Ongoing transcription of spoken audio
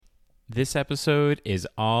This episode is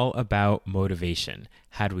all about motivation.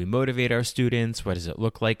 How do we motivate our students? What does it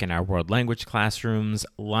look like in our world language classrooms?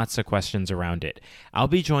 Lots of questions around it. I'll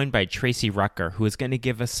be joined by Tracy Rucker, who is going to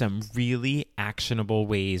give us some really actionable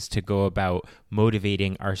ways to go about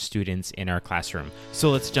motivating our students in our classroom.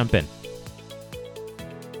 So let's jump in.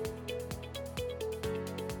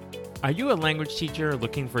 Are you a language teacher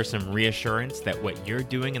looking for some reassurance that what you're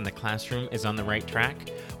doing in the classroom is on the right track?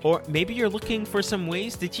 Or maybe you're looking for some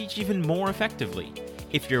ways to teach even more effectively.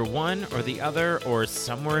 If you're one or the other or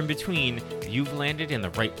somewhere in between, you've landed in the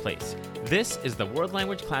right place. This is the World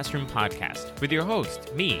Language Classroom Podcast with your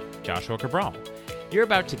host, me, Joshua Cabral. You're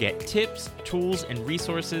about to get tips, tools, and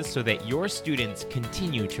resources so that your students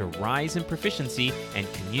continue to rise in proficiency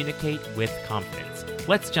and communicate with confidence.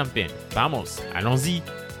 Let's jump in. Vamos, allons-y.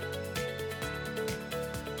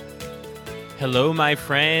 Hello, my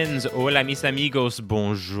friends. Hola, mis amigos.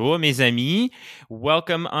 Bonjour, mes amis.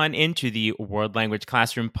 Welcome on into the World Language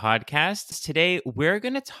Classroom Podcast. Today, we're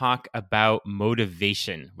going to talk about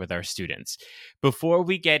motivation with our students. Before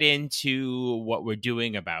we get into what we're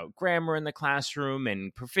doing about grammar in the classroom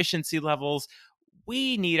and proficiency levels,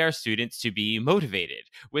 we need our students to be motivated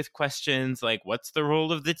with questions like, what's the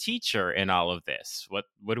role of the teacher in all of this? What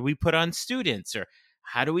do we put on students? Or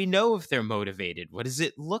how do we know if they're motivated? What does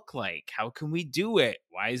it look like? How can we do it?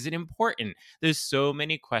 Why is it important? There's so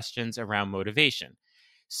many questions around motivation.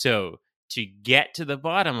 So to get to the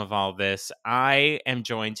bottom of all this, I am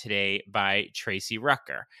joined today by Tracy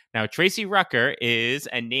Rucker. Now, Tracy Rucker is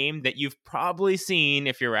a name that you've probably seen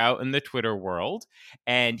if you're out in the Twitter world,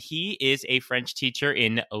 and he is a French teacher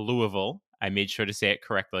in Louisville. I made sure to say it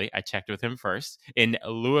correctly. I checked with him first. In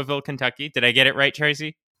Louisville, Kentucky. Did I get it right,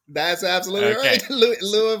 Tracy? That's absolutely right.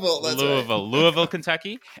 Louisville. That's Louisville, right. Louisville,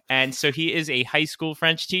 Kentucky. And so he is a high school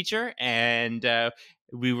French teacher. And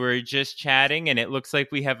we were just chatting, and it looks like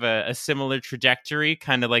we have a similar trajectory,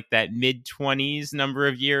 kind of like that mid-20s number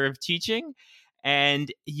of year of teaching.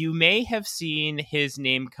 And you may have seen his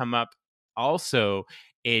name come up also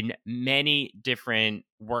in many different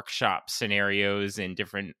workshop scenarios and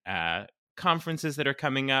different conferences that are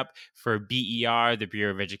coming up for BER, the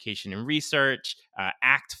Bureau of Education and Research,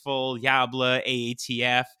 ACTFL, YABLA,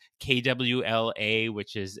 AATF, KWLA,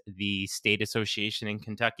 which is the state association in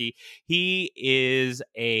Kentucky. He is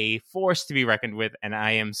a force to be reckoned with, and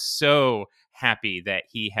I am so happy that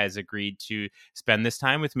he has agreed to spend this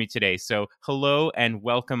time with me today. So hello and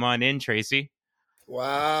welcome on in, Tracy.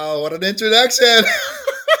 Wow, what an introduction.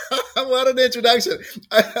 What an introduction.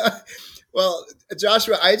 Well,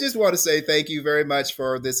 Joshua, I just want to say thank you very much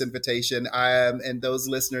for this invitation. And those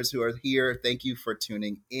listeners who are here, thank you for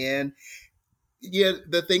tuning in. Yeah,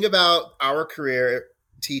 the thing about our career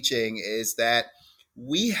teaching is that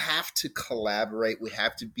we have to collaborate. We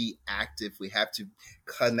have to be active. We have to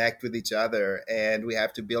connect with each other, and we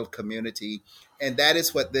have to build community. And that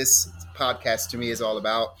is what this podcast to me is all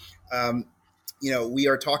about. We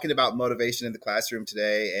are talking about motivation in the classroom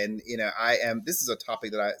today, and this is a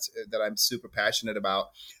topic that I'm super passionate about.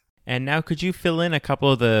 And now could you fill in a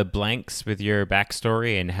couple of the blanks with your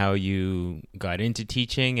backstory and how you got into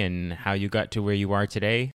teaching and how you got to where you are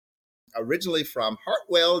today? Originally from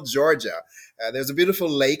Hartwell, Georgia. There's a beautiful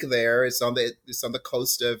lake there. It's on the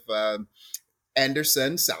coast of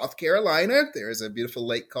Anderson, South Carolina. There's a beautiful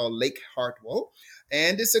lake called Lake Hartwell,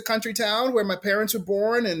 and it's a country town where my parents were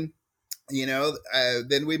born. And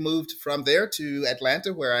then we moved from there to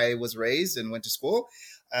Atlanta, where I was raised and went to school.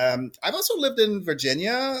 I've also lived in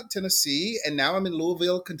Virginia, Tennessee, and now I'm in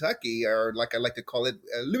Louisville, Kentucky, or like I like to call it,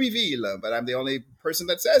 Louisville, but I'm the only person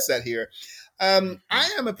that says that here. I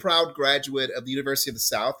am a proud graduate of the University of the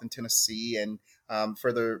South in Tennessee, and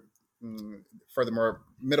furthermore,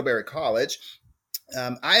 Middlebury College.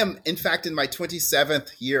 I am, in fact, in my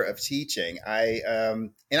 27th year of teaching.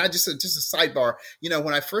 And I just a sidebar.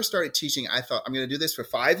 When I first started teaching, I thought I'm going to do this for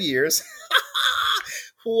 5 years.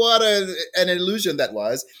 What an illusion that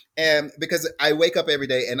was. And because I wake up every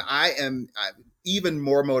day, and I'm even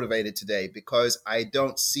more motivated today because I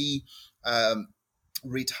don't see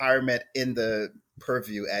retirement in the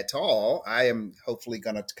purview at all. I am hopefully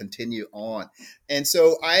going to continue on. And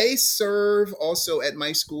so I serve also at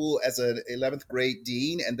my school as an 11th grade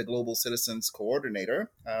dean and the Global Citizens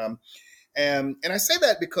Coordinator. And I say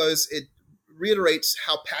that because it reiterates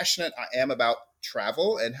how passionate I am about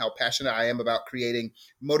travel and how passionate I am about creating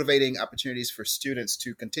motivating opportunities for students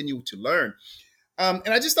to continue to learn. And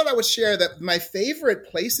I just thought I would share that my favorite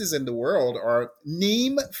places in the world are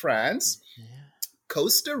Nîmes, France,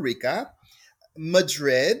 Costa Rica,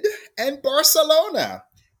 Madrid, and Barcelona.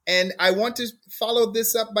 And I want to follow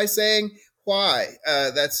this up by saying, Why?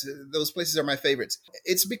 That's those places are my favorites.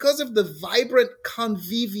 It's because of the vibrant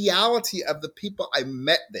conviviality of the people I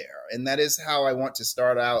met there, and that is how I want to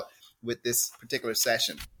start out with this particular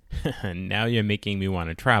session. Now you're making me want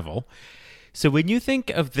to travel. So, when you think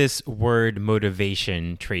of this word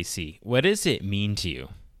motivation, Tracy, what does it mean to you?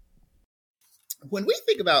 When we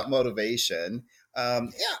think about motivation,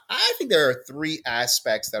 I think there are three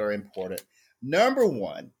aspects that are important. Number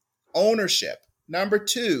one, ownership. Number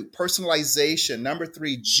two, personalization. Number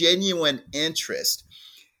three, genuine interest.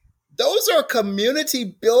 Those are community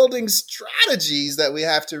building strategies that we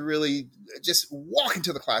have to really just walk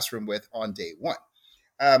into the classroom with on day one.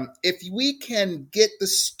 If we can get the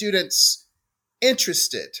students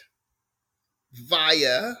interested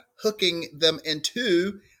via hooking them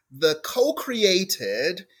into the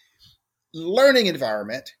co-created learning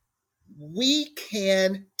environment, we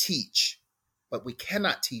can teach, but we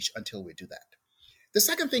cannot teach until we do that. The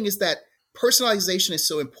second thing is that personalization is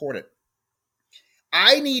so important.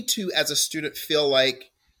 I need to, as a student, feel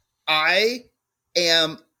like I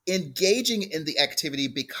am engaging in the activity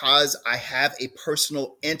because I have a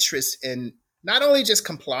personal interest in not only just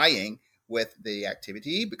complying with the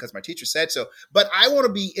activity because my teacher said so, but I want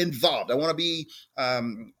to be involved. I want to be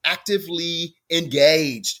actively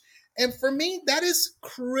engaged. And for me, that is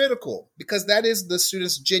critical because that is the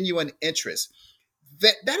student's genuine interest.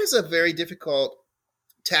 That is a very difficult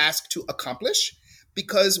task to accomplish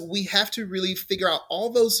because we have to really figure out all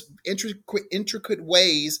those intricate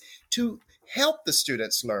ways to help the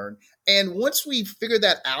students learn. And once we figure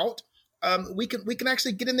that out, we can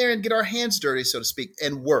actually get in there and get our hands dirty, so to speak,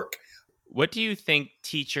 and work. What do you think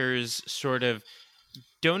teachers sort of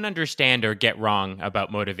don't understand or get wrong about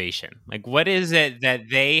motivation? Like, what is it that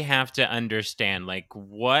they have to understand? Like,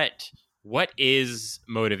 what is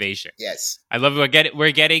motivation? Yes. I love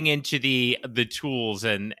we're getting into the tools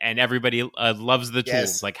and everybody loves the tools.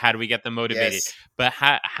 Yes. Like, how do we get them motivated? Yes. But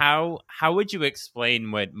how would you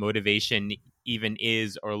explain what motivation even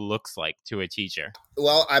is or looks like to a teacher?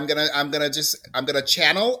 Well, I'm gonna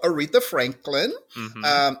channel Aretha Franklin.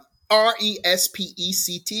 Mm-hmm. RESPECT.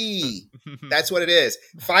 That's what it is.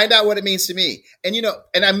 Find out what it means to me. And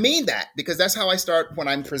and I mean that because that's how I start when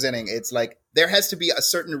I'm presenting. It's like there has to be a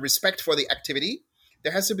certain respect for the activity.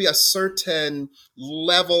 There has to be a certain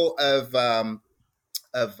level of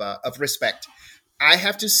respect. I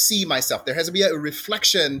have to see myself. There has to be a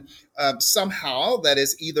reflection somehow that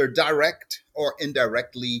is either direct or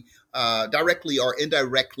indirectly, directly or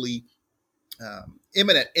indirectly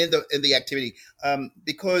imminent in the activity,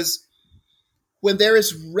 because when there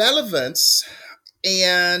is relevance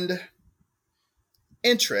and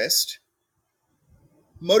interest,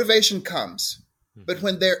 motivation comes. But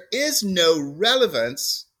when there is no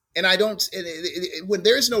relevance, and when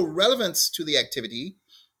there is no relevance to the activity,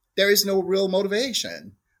 there is no real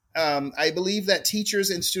motivation. I believe that teachers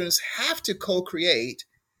and students have to co-create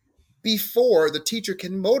before the teacher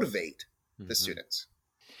can motivate the students.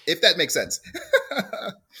 If that makes sense.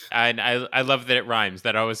 And I love that it rhymes.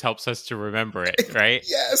 That always helps us to remember it, right?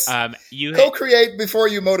 Yes. You co-create before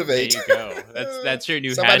you motivate. There you go. That's your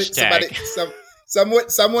new hashtag.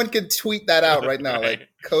 Someone could tweet that out right now. Right. Like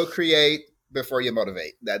co-create before you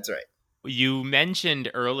motivate. That's right. You mentioned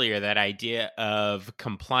earlier that idea of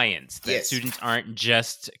compliance, that Yes. students aren't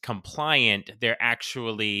just compliant, they're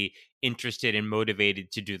actually interested and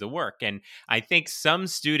motivated to do the work. And I think some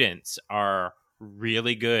students are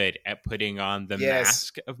really good at putting on the Yes.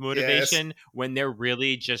 mask of motivation when they're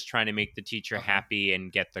really just trying to make the teacher happy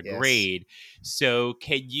and get the grade. So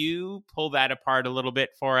can you pull that apart a little bit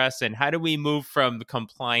for us? And how do we move from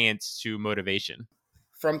compliance to motivation?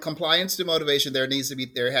 From compliance to motivation, there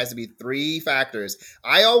has to be three factors.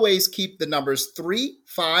 I always keep the numbers 3,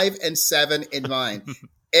 5, and 7 in mind.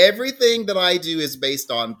 Everything that I do is based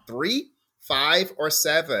on 3, 5, or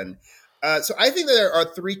 7. So I think that there are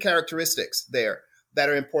three characteristics there that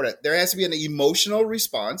are important. There has to be an emotional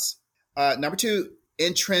response. Number 2,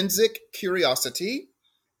 intrinsic curiosity.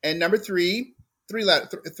 And number 3, three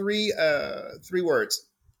words: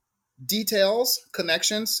 details,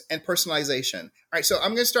 connections, and personalization. All right, so I'm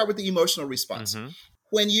going to start with the emotional response. Mm-hmm.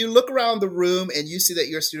 When you look around the room and you see that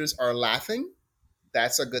your students are laughing,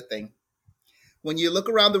 that's a good thing. When you look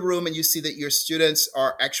around the room and you see that your students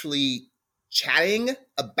are actually chatting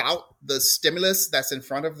about the stimulus that's in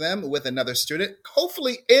front of them with another student,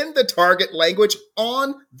 hopefully in the target language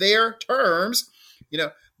on their terms,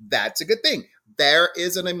 that's a good thing. There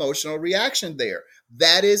is an emotional reaction there.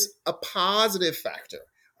 That is a positive factor.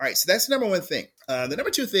 All right, so that's the number one thing. The number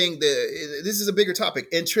two thing, this is a bigger topic,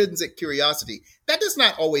 intrinsic curiosity. That does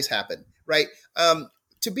not always happen, right?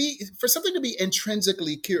 for something to be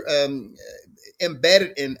intrinsically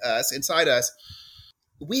embedded in us, inside us,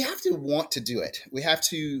 we have to want to do it. We have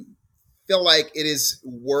to feel like it is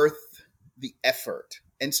worth the effort.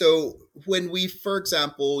 And so when we, for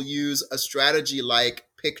example, use a strategy like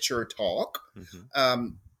picture talk,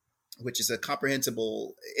 which is a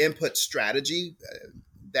comprehensible input strategy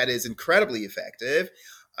that is incredibly effective,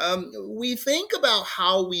 we think about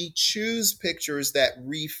how we choose pictures that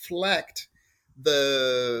reflect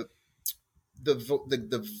the the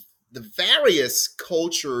the various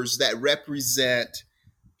cultures that represent,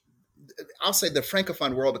 I'll say, the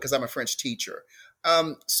Francophone world, because I'm a French teacher.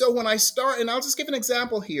 So when I start, and I'll just give an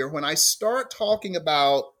example here, when I start talking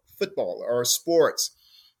about football or sports,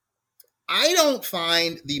 I don't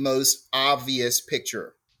find the most obvious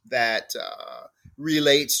picture that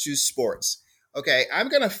relates to sports. Okay, I'm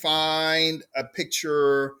going to find a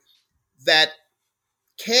picture that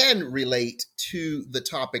can relate to the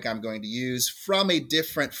topic I'm going to use from a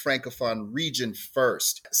different Francophone region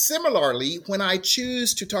first. Similarly, when I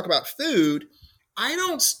choose to talk about food, I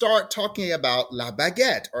don't start talking about la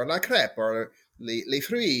baguette or la crêpe or les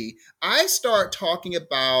fruits. I start talking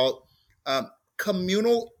about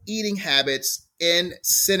communal eating habits in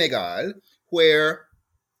Senegal, where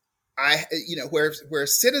where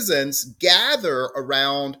citizens gather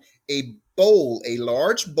around a bowl, a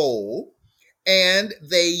large bowl, and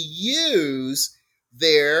they use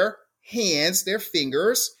their hands, their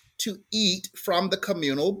fingers, to eat from the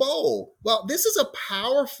communal bowl. Well, this is a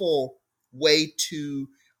powerful way to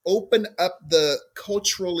open up the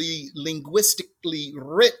culturally, linguistically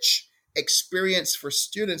rich experience for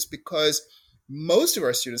students, because most of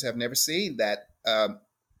our students have never seen that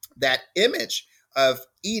image of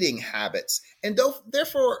eating habits. And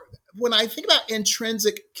therefore, when I think about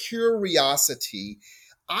intrinsic curiosity,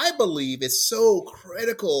 I believe it's so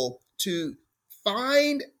critical to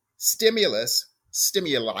find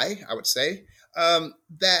stimuli, I would say,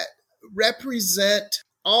 that represent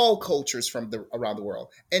all cultures from around the world.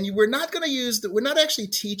 And we're not going to we're not actually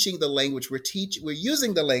teaching the language. We're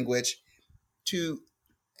using the language to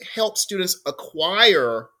help students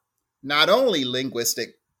acquire not only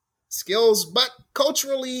linguistic skills, but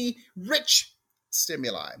culturally rich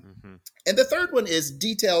stimuli. And the third one is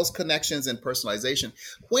details, connections, and personalization.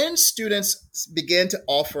 When students begin to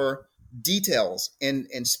offer details in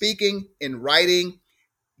speaking, in writing,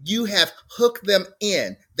 you have hooked them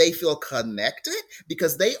in. They feel connected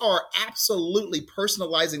because they are absolutely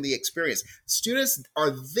personalizing the experience. Students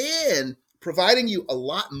are then providing you a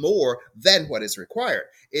lot more than what is required.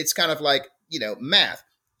 It's kind of like, math.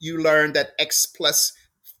 You learn that x plus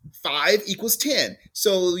 5 equals 10.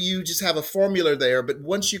 So you just have a formula there. But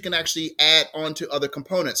once you can actually add on to other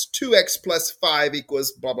components, 2x plus 5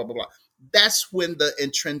 equals blah, blah, blah, blah. That's when the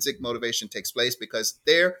intrinsic motivation takes place, because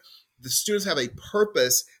the students have a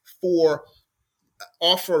purpose for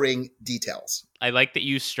offering details. I like that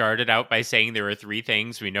you started out by saying there were 3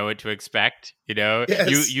 things we know what to expect.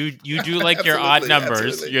 Yes. You do like your odd numbers,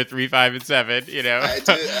 absolutely. Your 3, 5, and 7. I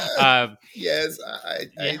do. Yes, I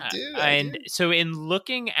do. And so, in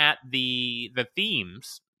looking at the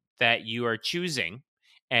themes that you are choosing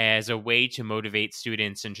as a way to motivate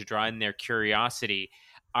students and to draw in their curiosity,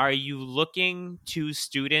 are you looking to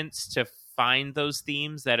students to find those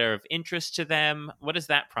themes that are of interest to them? What does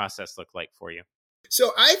that process look like for you?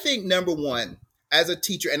 So I think, number one, as a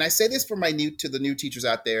teacher, and I say this for the new teachers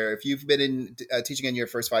out there, if you've been in teaching in your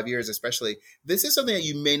first 5 years, especially, this is something that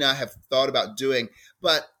you may not have thought about doing.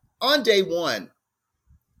 But on day one,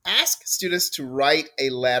 ask students to write a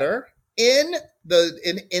letter in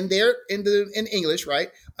English,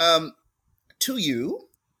 right, to you,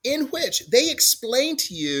 in which they explain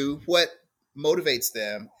to you what motivates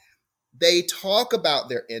them. They talk about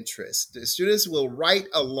their interests. The students will write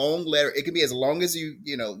a long letter. It can be as long as you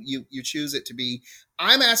choose it to be.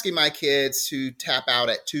 I'm asking my kids to tap out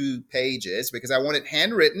at 2 pages because I want it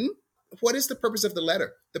handwritten. What is the purpose of the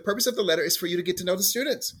letter? The purpose of the letter is for you to get to know the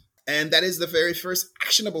students. And that is the very first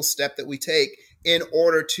actionable step that we take in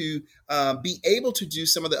order to be able to do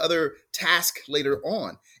some of the other tasks later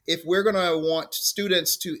on. If we're going to want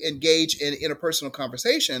students to engage in interpersonal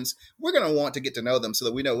conversations, we're going to want to get to know them so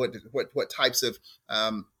that we know what types of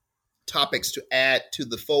topics to add to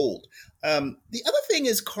the fold. The other thing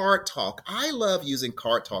is card talk. I love using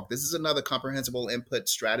card talk. This is another comprehensible input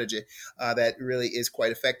strategy that really is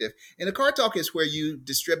quite effective. And a card talk is where you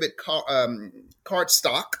distribute card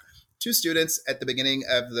stock to students at the beginning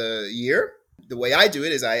of the year. The way I do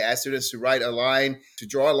it is I ask students to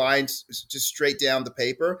draw a line just straight down the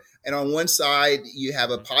paper. And on one side, you have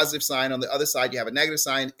a positive sign. On the other side, you have a negative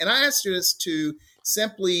sign. And I ask students to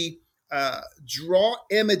simply draw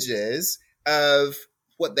images of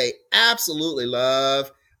what they absolutely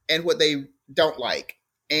love and what they don't like.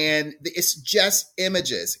 And it's just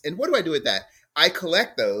images. And what do I do with that? I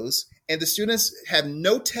collect those, and the students have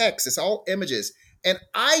no text. It's all images. And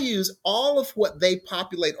I use all of what they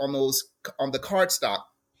populate on those on the cardstock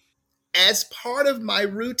as part of my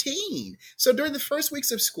routine. So during the first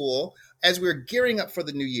weeks of school, as we're gearing up for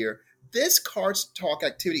the new year, this cards talk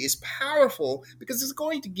activity is powerful because it's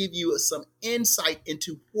going to give you some insight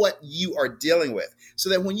into what you are dealing with. So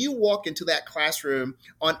that when you walk into that classroom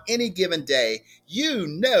on any given day, you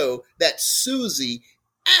know that Susie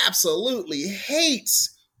absolutely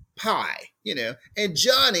hates pie, and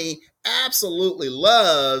Johnny absolutely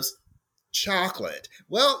loves chocolate.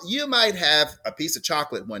 Well, you might have a piece of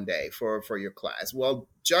chocolate one day for your class. Well,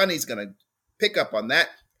 Johnny's going to pick up on that,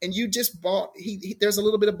 and you just bought. There's a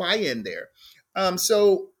little bit of buy-in there.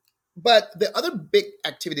 But the other big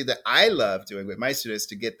activity that I love doing with my students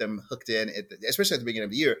to get them hooked in, especially at the beginning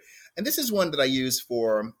of the year, and this is one that I use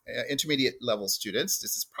for intermediate level students.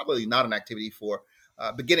 This is probably not an activity for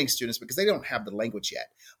beginning students because they don't have the language yet.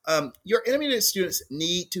 Your intermediate students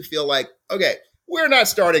need to feel like, okay, we're not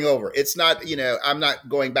starting over. It's not, I'm not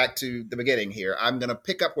going back to the beginning here. I'm going to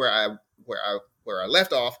pick up where I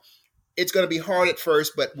left off. It's going to be hard at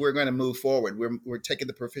first, but we're going to move forward. We're taking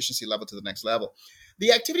the proficiency level to the next level.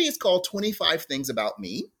 The activity is called 25 Things About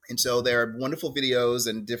Me. And so there are wonderful videos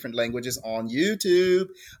in different languages on YouTube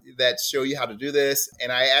that show you how to do this.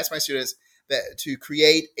 And I ask my students to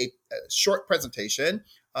create a short presentation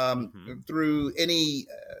through any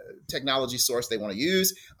technology source they want to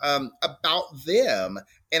use about them.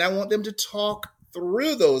 And I want them to talk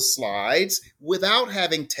through those slides without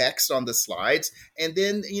having text on the slides. And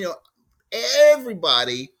then,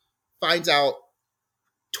 everybody finds out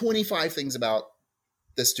 25 things about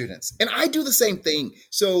the students. And I do the same thing.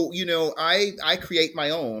 So, I create my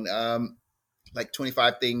own like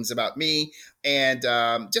 25 things about me and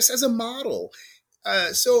just as a model.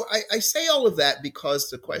 So I say all of that because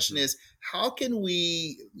the question is, how can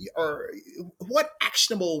we, or what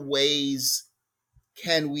actionable ways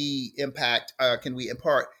can we impart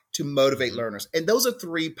to motivate learners? And those are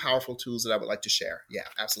three powerful tools that I would like to share. Yeah,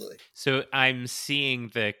 absolutely. So I'm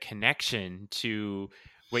seeing the connection to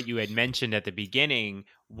what you had mentioned at the beginning.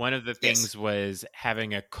 One of the things was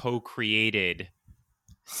having a co-created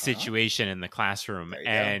situation in the classroom,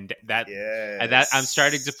 and that I'm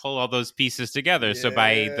starting to pull all those pieces together. So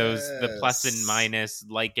by the plus and minus,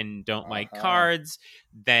 like and don't like cards,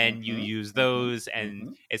 then you use those,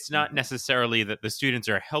 and it's not necessarily that the students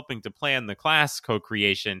are helping to plan the class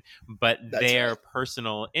co-creation, but their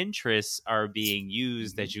personal interests are being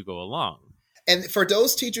used as you go along. And for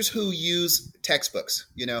those teachers who use textbooks,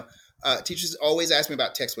 teachers always ask me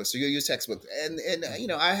about textbooks. So you use textbooks, and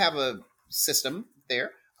I have a system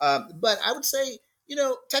there. But I would say,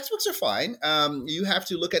 textbooks are fine. You have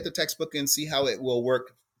to look at the textbook and see how it will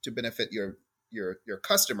work to benefit your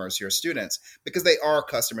customers, your students, because they are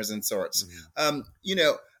customers in sorts.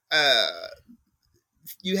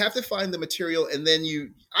 You have to find the material, and then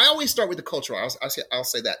I always start with the cultural. I'll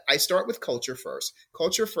say that. I start with culture first.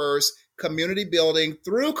 Culture first, community building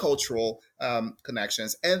through cultural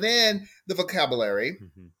connections, and then the vocabulary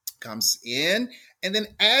comes in. And then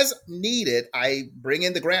as needed, I bring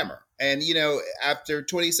in the grammar. And, after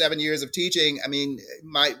 27 years of teaching, I mean,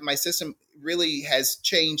 my system really has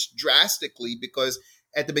changed drastically because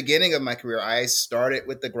at the beginning of my career, I started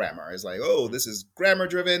with the grammar. I was like, oh, this is grammar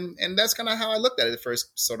driven. And that's kind of how I looked at it the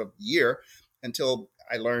first sort of year until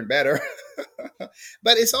I learned better.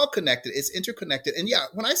 But it's all connected. It's interconnected. And yeah,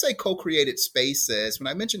 when I say co-created spaces, when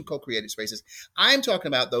I mention co-created spaces, I'm talking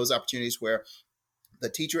about those opportunities where the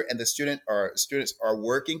teacher and the students are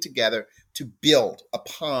working together to build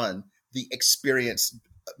upon the experience,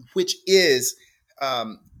 which is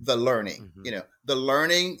the learning. The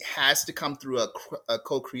learning has to come through a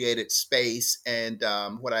co-created space, and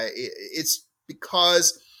it's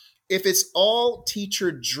because if it's all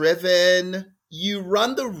teacher driven, you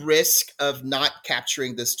run the risk of not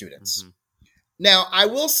capturing the students. Now, I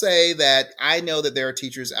will say that I know that there are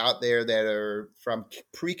teachers out there that are from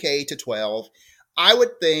pre-K to 12. I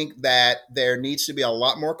would think that there needs to be a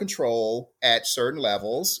lot more control at certain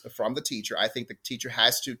levels from the teacher. I think the teacher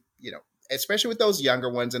has to, especially with those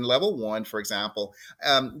younger ones in level 1, for example,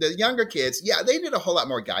 the younger kids, they need a whole lot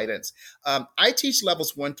more guidance. I teach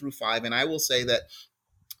levels 1 through 5, and I will say that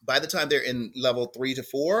by the time they're in level 3 to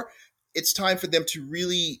 4, it's time for them to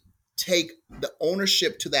really take the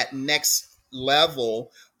ownership to that next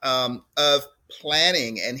level of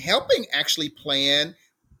planning and helping actually plan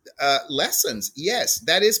lessons. Yes,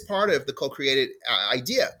 that is part of the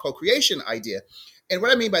co-creation idea. And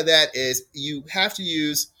what I mean by that is you have to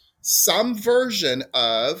use some version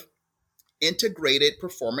of integrated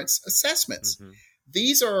performance assessments. Mm-hmm.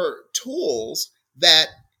 These are tools that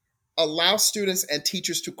allow students and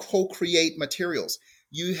teachers to co-create materials.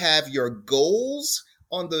 You have your goals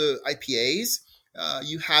on the IPAs.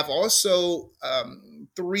 You have also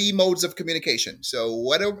three modes of communication. So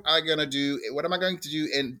what am I going to do? What am I going to do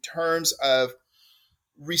in terms of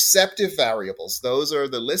receptive variables? Those are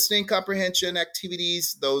the listening comprehension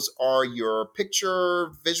activities. Those are your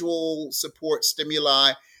picture visual support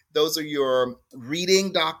stimuli. Those are your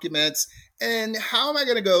reading documents. And how am I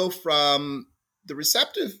going to go from the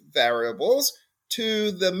receptive variables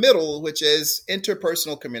to the middle, which is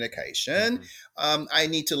interpersonal communication? I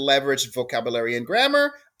need to leverage vocabulary and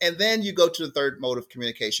grammar. And then you go to the third mode of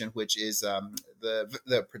communication, which is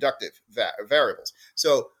the productive variables.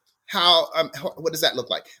 So what does that look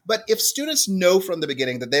like? But if students know from the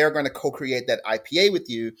beginning that they are going to co-create that IPA with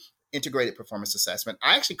you, integrated performance assessment.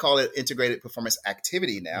 I actually call it integrated performance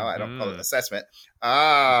activity now. I don't call it assessment.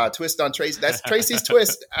 Twist on Tracy. That's Tracy's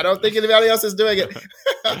twist. I don't think anybody else is doing it.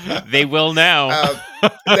 They will now.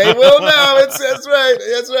 They will now. That's right.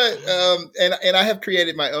 That's right. And I have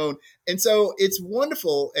created my own. And so it's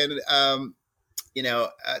wonderful. And,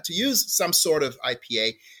 to use some sort of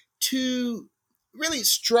IPA to really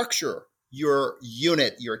structure your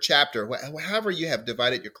unit, your chapter, however you have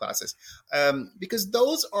divided your classes, because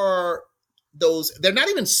they're not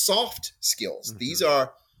even soft skills. These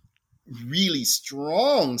are really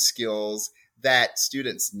strong skills that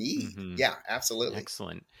students need. Yeah, absolutely.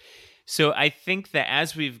 Excellent. So I think that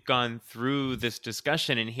as we've gone through this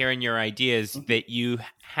discussion and hearing your ideas, that you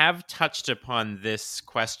have touched upon this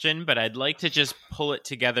question, but I'd like to just pull it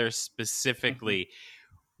together specifically.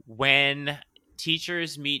 When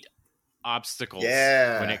teachers meet obstacles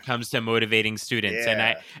when it comes to motivating students,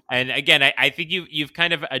 and again, I think you've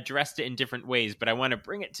kind of addressed it in different ways, but I want to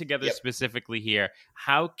bring it together specifically here.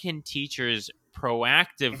 How can teachers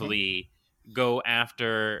proactively go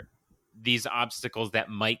after these obstacles that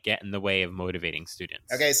might get in the way of motivating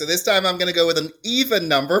students? Okay, so this time I'm going to go with an even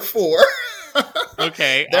number 4.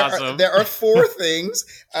 Okay, awesome. There are 4 things.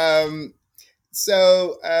 I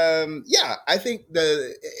think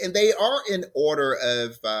and they are in order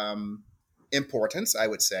of importance, I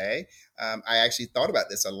would say. I actually thought about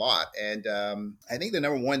this a lot. And I think the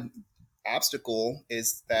number one obstacle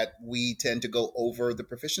is that we tend to go over the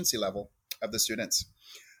proficiency level of the students.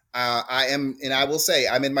 I will say,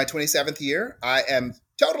 I'm in my 27th year. I am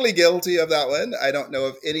totally guilty of that one. I don't know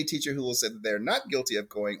of any teacher who will say that they're not guilty of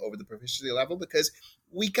going over the proficiency level, because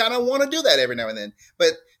we kind of want to do that every now and then.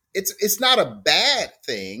 But it's not a bad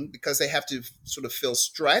thing, because they have to sort of feel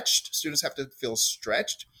stretched. Students have to feel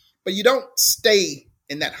stretched, but you don't stay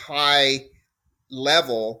in that high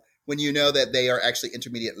level when you know that they are actually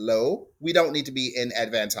intermediate low. We don't need to be in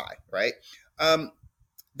advanced high, right?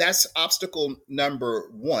 That's obstacle number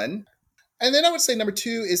 1. And then I would say number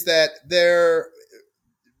 2 is that there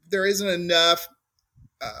isn't enough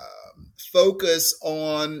focus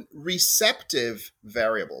on receptive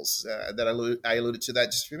variables that I alluded to that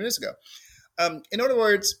just a few minutes ago. In other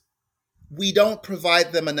words, we don't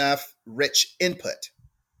provide them enough rich input,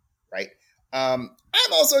 right? I'm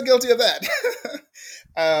also guilty of that.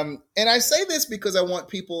 And I say this because I want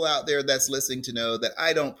people out there that's listening to know that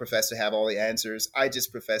I don't profess to have all the answers. I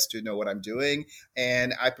just profess to know what I'm doing.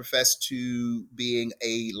 And I profess to being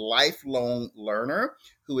a lifelong learner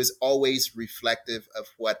who is always reflective of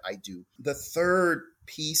what I do. The third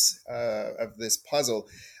piece of this puzzle,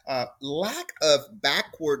 lack of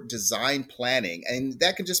backward design planning. And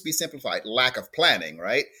that can just be simplified, lack of planning,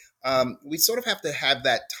 right? We sort of have to have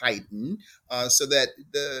that tighten so that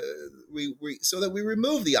we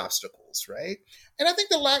remove the obstacles, right? And I think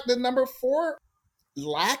the number 4,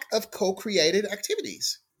 lack of co-created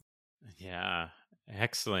activities. Yeah,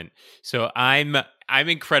 excellent. So I'm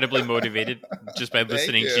incredibly motivated just by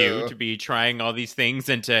listening to you to be trying all these things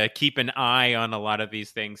and to keep an eye on a lot of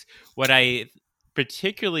these things. What I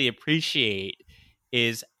particularly appreciate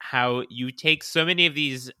is how you take so many of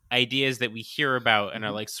these ideas that we hear about and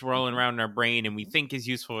are like swirling around in our brain and we think is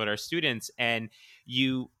useful with our students, and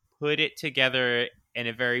you put it together in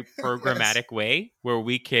a very programmatic way where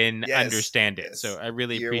we can understand it. So I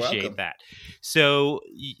really appreciate that. So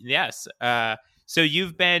yes, so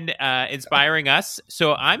you've been inspiring us.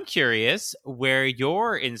 So I'm curious where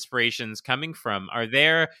your inspiration's coming from. Are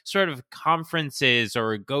there sort of conferences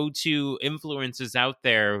or go-to influences out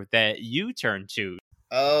there that you turn to?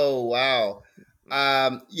 Oh, wow.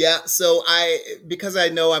 Yeah, so because I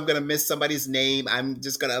know I'm gonna miss somebody's name, I'm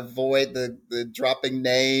just gonna avoid the dropping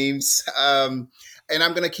names. And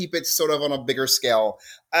I'm gonna keep it sort of on a bigger scale.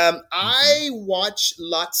 Mm-hmm. I watch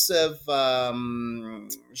lots of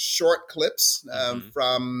short clips Mm-hmm.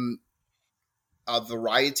 from a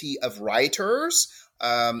variety of writers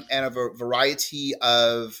and a variety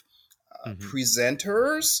of Mm-hmm.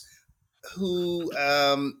 presenters who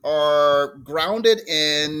are grounded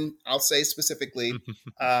in, I'll say specifically,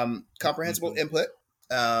 comprehensible Mm-hmm. input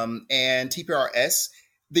and TPRS.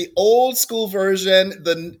 The old school version,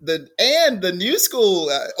 the new school,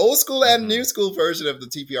 old school and Mm-hmm. new school version of the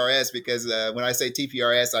TPRS. Because when I say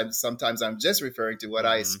TPRS, I'm just referring to what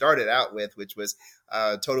I Mm-hmm. started out with, which was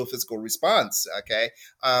total physical response. Okay,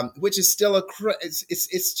 which is still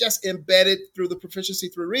it's just embedded through the proficiency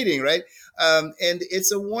through reading, right? And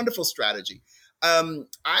it's a wonderful strategy.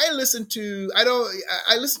 I listen to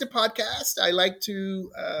podcasts. I like to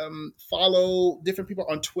follow different people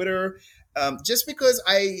on Twitter, just because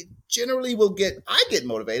I get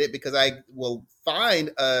motivated because I will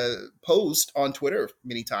find a post on Twitter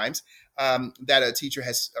many times that a teacher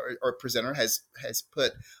has or presenter has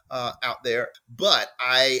put out there. But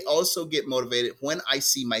I also get motivated when I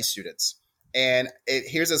see my students. And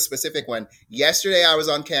here's a specific one. Yesterday, I was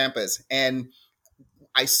on campus and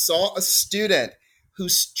I saw a student who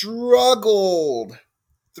struggled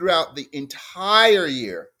throughout the entire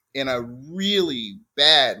year in a really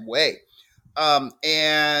bad way.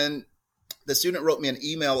 And the student wrote me an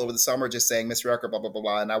email over the summer just saying, Miss Rucker, blah, blah, blah,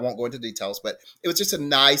 blah. And I won't go into details, but it was just a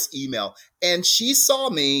nice email. And she saw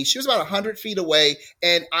me. She was about 100 feet away,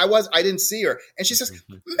 and I didn't see her. And she says,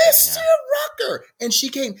 Mr. Yeah. Rucker. And she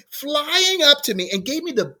came flying up to me and gave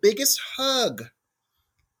me the biggest hug.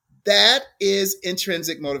 That is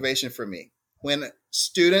intrinsic motivation for me. When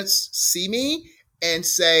students see me and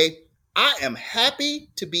say, I am happy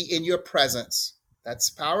to be in your presence. That's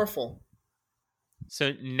powerful.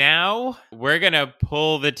 So now we're going to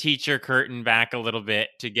pull the teacher curtain back a little bit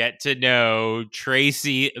to get to know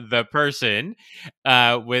Tracy, the person,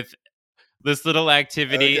 with this little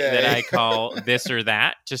activity that Okay. I call this or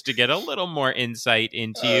that, just to get a little more insight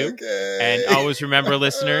into you. And Okay. always remember,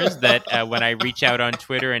 listeners, that when I reach out on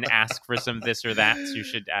Twitter and ask for some this or that, you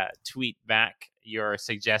should tweet back your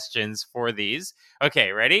suggestions for these.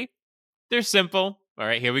 Okay, ready? They're simple. All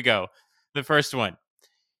right, here we go. The first one.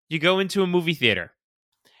 You go into a movie theater.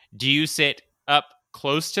 Do you sit up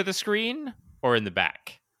close to the screen or in the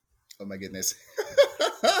back? Oh my goodness.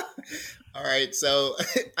 All right, so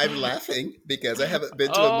I'm laughing because I haven't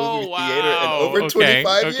been to a Oh, movie theater in wow. over Okay.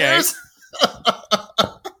 25 Okay. years.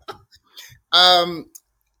 um,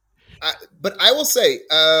 but I will say,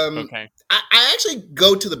 Okay. I actually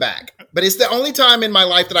go to the back, but it's the only time in my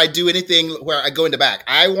life that I do anything where I go in the back.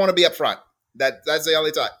 I want to be up front. That's the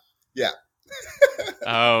only time. Yeah.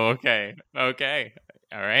 Oh, okay. Okay.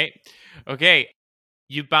 All right. Okay.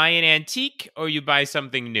 You buy an antique or you buy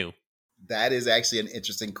something new? That is actually an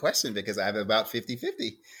interesting question because I have about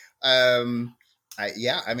 50-50. I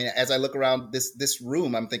mean, as I look around this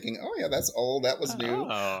room, I'm thinking, oh yeah, that's old. That was new.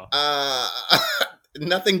 Oh.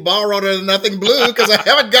 Nothing borrowed or nothing blue because I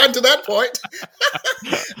haven't gotten to that point.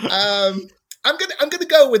 I'm gonna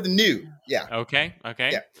go with new. Yeah. Okay. Okay.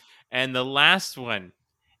 Yeah. And the last one.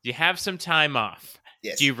 Do you have some time off? Do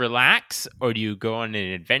Yes. you relax or do you go on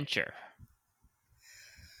an adventure?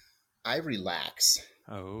 I relax.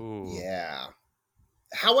 Oh. Yeah.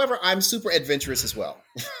 However, I'm super adventurous as well.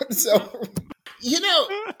 So, you know,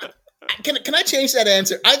 can I change that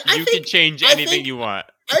answer? You can change anything you want.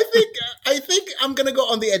 I think I'm gonna go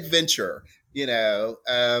on the adventure. You know,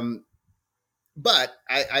 but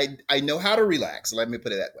I know how to relax. Let me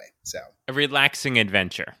put it that way. So, A relaxing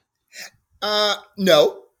adventure.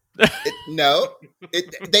 no,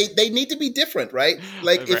 they need to be different, right?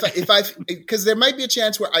 Like if I because there might be a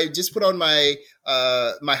chance where I just put on my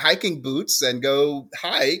my hiking boots and go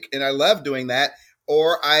hike, and I love doing that.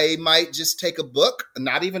 Or I might just take a book,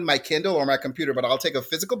 not even my Kindle or my computer, but I'll take a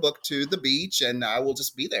physical book to the beach and I will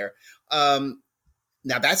just be there.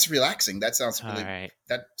 Now that's relaxing. That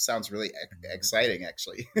sounds really exciting,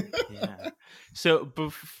 actually. Yeah. So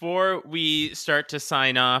before we start to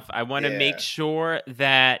sign off, I want to make Yeah. sure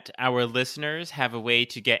that our listeners have a way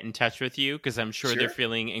to get in touch with you because I'm sure they're Sure.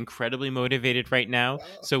 feeling incredibly motivated right now.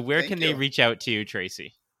 Well, So where can thank they you. reach out to you,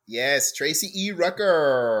 Tracy? Yes, Tracy E.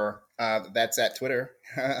 Rucker. That's at Twitter.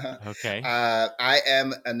 Okay. I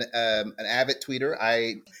am an avid tweeter.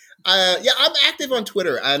 I'm active on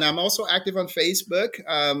Twitter and I'm also active on Facebook.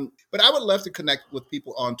 But I would love to connect with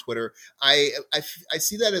people on Twitter. I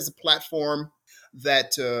see that as a platform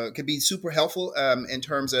that could be super helpful in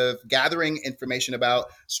terms of gathering information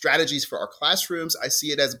about strategies for our classrooms. I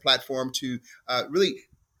see it as a platform to really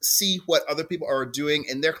see what other people are doing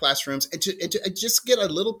in their classrooms and to just get a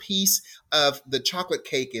little piece of the chocolate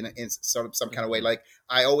cake in sort of some kind of way. Like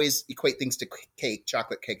I always equate things to cake,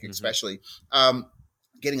 chocolate cake especially.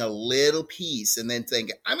 Getting a little piece and then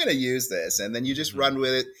think, I'm going to use this. And then you just run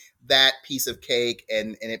with it, that piece of cake,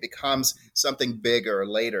 and it becomes something bigger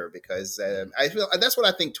later, because I feel that's what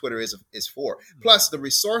I think Twitter is for. Plus the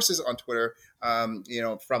resources on Twitter, from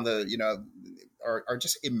the, are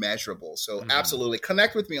just immeasurable. So absolutely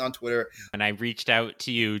connect with me on Twitter. And I reached out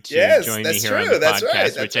to you to join me here on the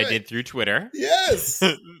podcast, which I did through Twitter. Yes.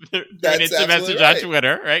 That's instant message on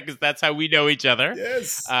Twitter, right? Because that's how we know each other.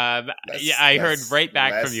 Yes. I heard right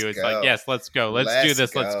back from you. It's like, yes, let's go. Let's do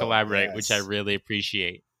this. Let's collaborate, which I really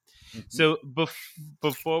appreciate. So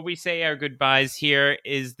before we say our goodbyes here,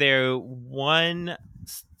 is there one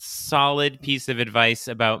solid piece of advice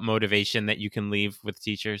about motivation that you can leave with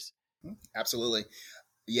teachers? Absolutely.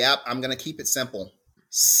 Yeah, I'm going to keep it simple.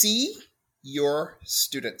 See your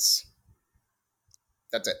students.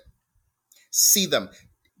 That's it. See them.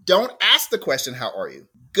 Don't ask the question, how are you?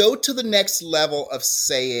 Go to the next level of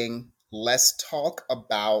saying, let's talk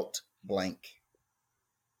about blank.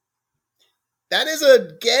 That is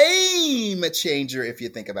a game changer if you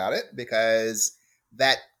think about it, because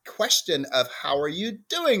that question of how are you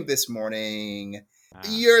doing this morning,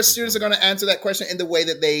 your students are going to answer that question in the way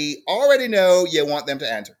that they already know you want them to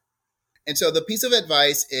answer. And so the piece of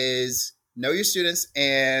advice is know your students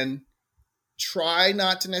and try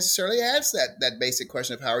not to necessarily ask that basic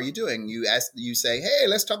question of how are you doing. You say, hey,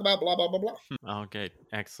 let's talk about blah, blah, blah, blah. Okay,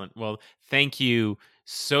 excellent. Well, thank you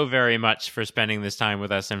so very much for spending this time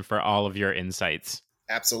with us and for all of your insights.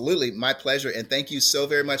 Absolutely. My pleasure. And thank you so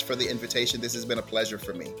very much for the invitation. This has been a pleasure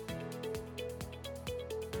for me.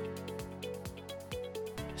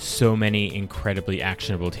 So many incredibly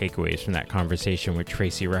actionable takeaways from that conversation with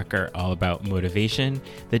Tracy Rucker, all about motivation.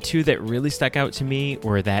 The two that really stuck out to me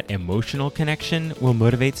were that emotional connection will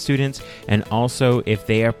motivate students, and also if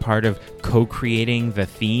they are part of co-creating the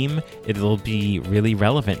theme, it'll be really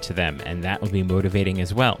relevant to them, and that will be motivating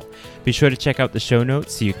as well. Be sure to check out the show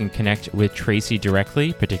notes so you can connect with Tracy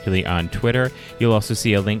directly, particularly on Twitter. You'll also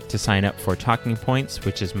see a link to sign up for Talking Points,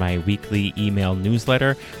 which is my weekly email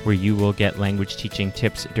newsletter where you will get language teaching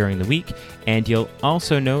tips during the week, and you'll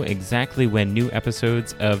also know exactly when new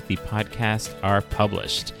episodes of the podcast are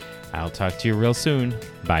published. I'll talk to you real soon.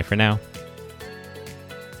 Bye for now.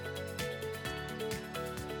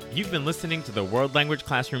 You've been listening to the World Language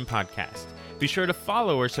Classroom podcast. Be sure to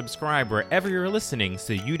follow or subscribe wherever you're listening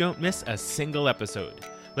so you don't miss a single episode.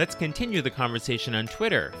 Let's continue the conversation on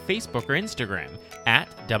Twitter, Facebook, or Instagram at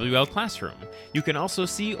WL Classroom. You can also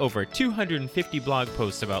see over 250 blog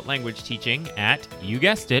posts about language teaching at, you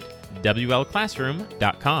guessed it,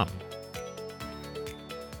 WLClassroom.com.